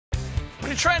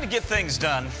When you're trying to get things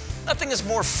done, nothing is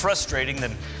more frustrating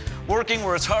than working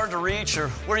where it's hard to reach or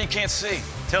where you can't see.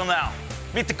 Till now,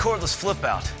 meet the cordless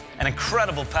FlipOut, an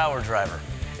incredible power driver.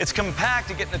 It's compact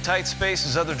to get into tight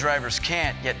spaces other drivers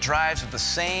can't, yet drives with the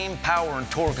same power and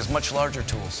torque as much larger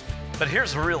tools. But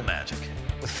here's the real magic.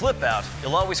 With FlipOut,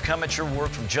 you'll always come at your work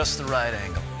from just the right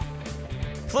angle.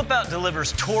 FlipOut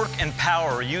delivers torque and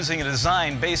power using a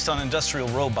design based on industrial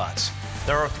robots.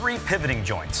 There are 3 pivoting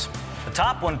joints. The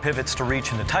top one pivots to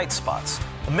reach into tight spots.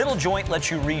 The middle joint lets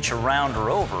you reach around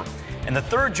or over. And the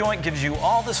third joint gives you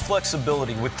all this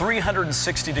flexibility with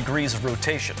 360 degrees of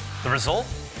rotation. The result?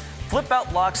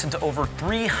 FlipOut locks into over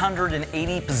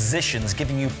 380 positions,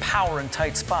 giving you power in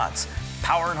tight spots,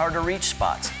 power in hard-to-reach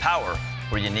spots, power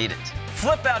where you need it.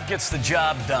 FlipOut gets the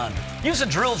job done. Use a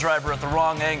drill driver at the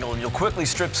wrong angle and you'll quickly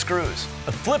strip screws.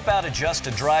 But FlipOut adjusts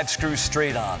to drive screws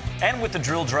straight on. And with the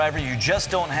drill driver, you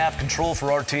just don't have control for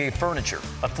RTA furniture.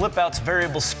 But FlipOut's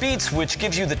variable speed switch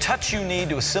gives you the touch you need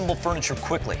to assemble furniture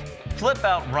quickly.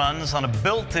 FlipOut runs on a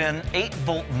built-in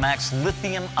 8-volt max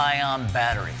lithium-ion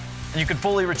battery. And you can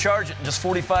fully recharge it in just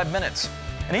 45 minutes.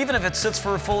 And even if it sits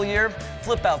for a full year,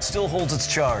 FlipOut still holds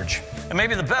its charge. And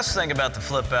maybe the best thing about the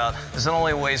FlipOut is it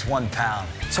only weighs 1 pound.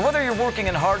 So whether you're working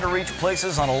in hard-to-reach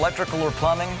places on electrical or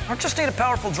plumbing, or just need a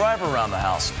powerful driver around the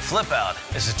house, FlipOut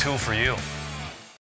is a tool for you.